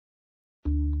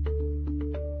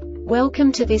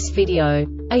Welcome to this video.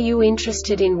 Are you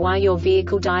interested in why your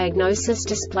vehicle diagnosis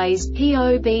displays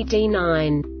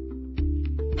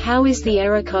P0BD9? How is the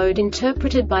error code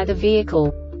interpreted by the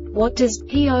vehicle? What does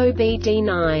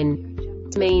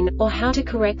P0BD9 mean, or how to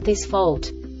correct this fault?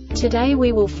 Today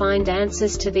we will find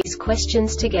answers to these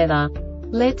questions together.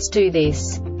 Let's do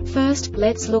this. First,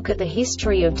 let's look at the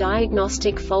history of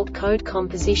diagnostic fault code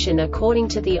composition according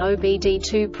to the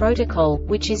OBD2 protocol,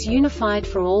 which is unified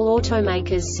for all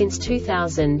automakers since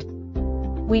 2000.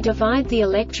 We divide the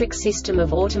electric system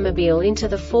of automobile into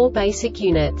the four basic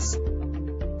units: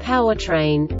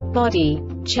 powertrain, body,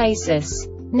 chassis,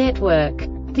 network.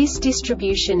 This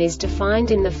distribution is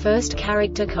defined in the first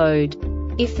character code.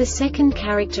 If the second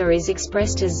character is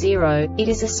expressed as 0, it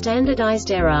is a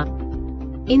standardized error.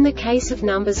 In the case of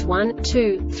numbers 1,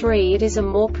 2, 3, it is a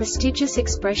more prestigious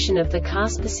expression of the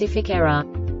car-specific error.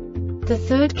 The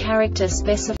third character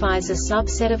specifies a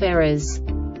subset of errors.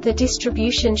 The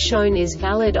distribution shown is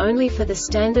valid only for the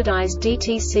standardized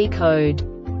DTC code.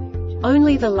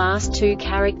 Only the last two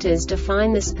characters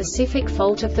define the specific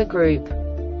fault of the group.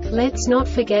 Let's not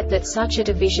forget that such a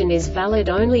division is valid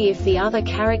only if the other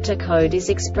character code is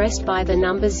expressed by the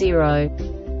number 0.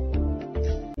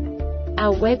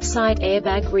 Our website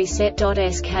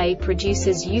airbagreset.sk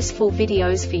produces useful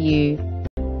videos for you.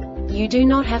 You do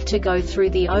not have to go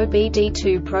through the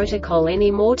OBD2 protocol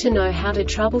anymore to know how to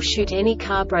troubleshoot any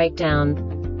car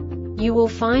breakdown. You will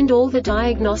find all the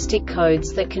diagnostic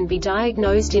codes that can be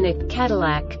diagnosed in a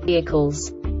Cadillac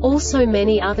vehicles. Also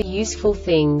many other useful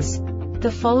things.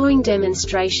 The following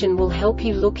demonstration will help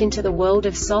you look into the world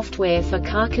of software for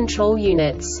car control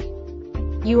units.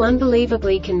 You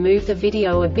unbelievably can move the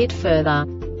video a bit further.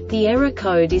 The error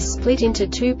code is split into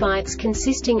 2 bytes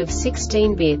consisting of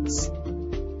 16 bits.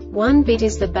 1 bit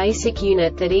is the basic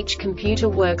unit that each computer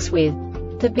works with.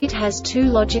 The bit has 2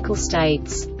 logical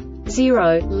states: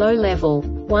 0, low level,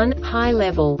 1, high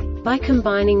level. By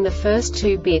combining the first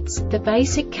 2 bits, the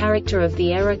basic character of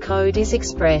the error code is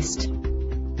expressed.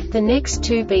 The next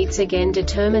 2 beats again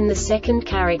determine the second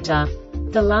character.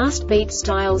 The last beat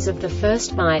styles of the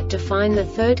first byte define the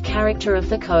third character of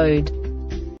the code.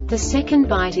 The second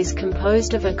byte is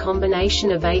composed of a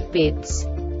combination of 8 bits.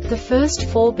 The first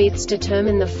 4 bits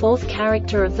determine the fourth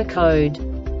character of the code.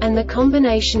 And the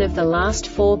combination of the last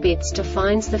 4 bits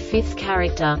defines the fifth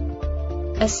character.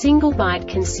 A single byte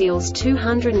conceals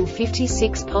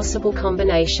 256 possible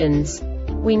combinations.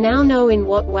 We now know in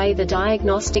what way the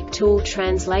diagnostic tool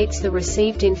translates the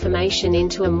received information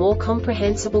into a more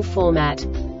comprehensible format.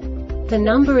 The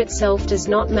number itself does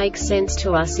not make sense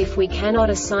to us if we cannot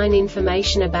assign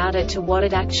information about it to what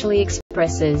it actually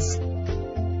expresses.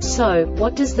 So,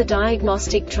 what does the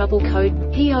Diagnostic Trouble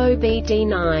Code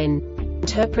P0BD9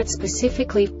 interpret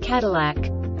specifically for Cadillac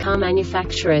car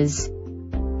manufacturers?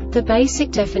 The basic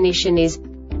definition is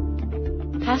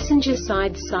passenger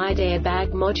side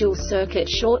airbag module circuit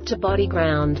short to body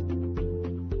ground.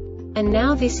 And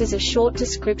now this is a short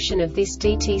description of this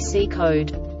DTC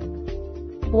code.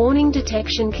 Warning: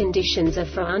 detection conditions are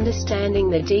for understanding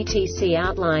the DTC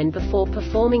outline before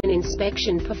performing an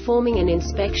inspection. Performing an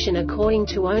inspection according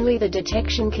to only the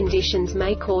detection conditions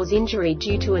may cause injury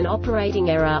due to an operating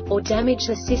error, or damage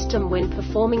the system. When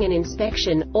performing an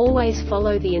inspection, always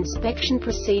follow the inspection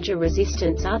procedure.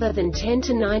 Resistance other than 10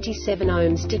 to 97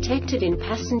 ohms detected in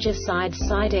passenger side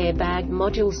airbag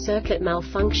module. Circuit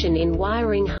malfunction in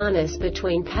wiring harness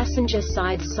between passenger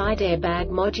side airbag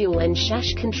module and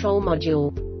chassis control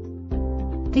module.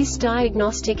 This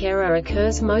diagnostic error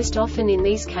occurs most often in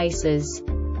these cases: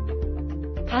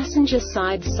 passenger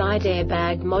side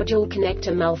airbag module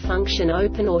connector malfunction,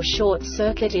 open or short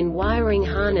circuit in wiring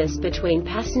harness between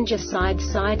passenger side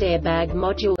airbag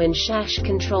module and chassis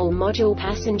control module.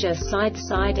 Passenger side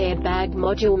airbag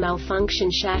module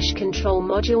malfunction, chassis control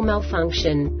module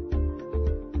malfunction.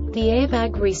 The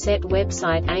Airbag Reset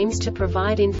website aims to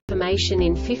provide information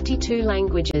in 52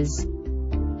 languages.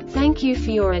 Thank you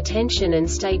for your attention and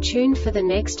stay tuned for the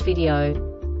next video.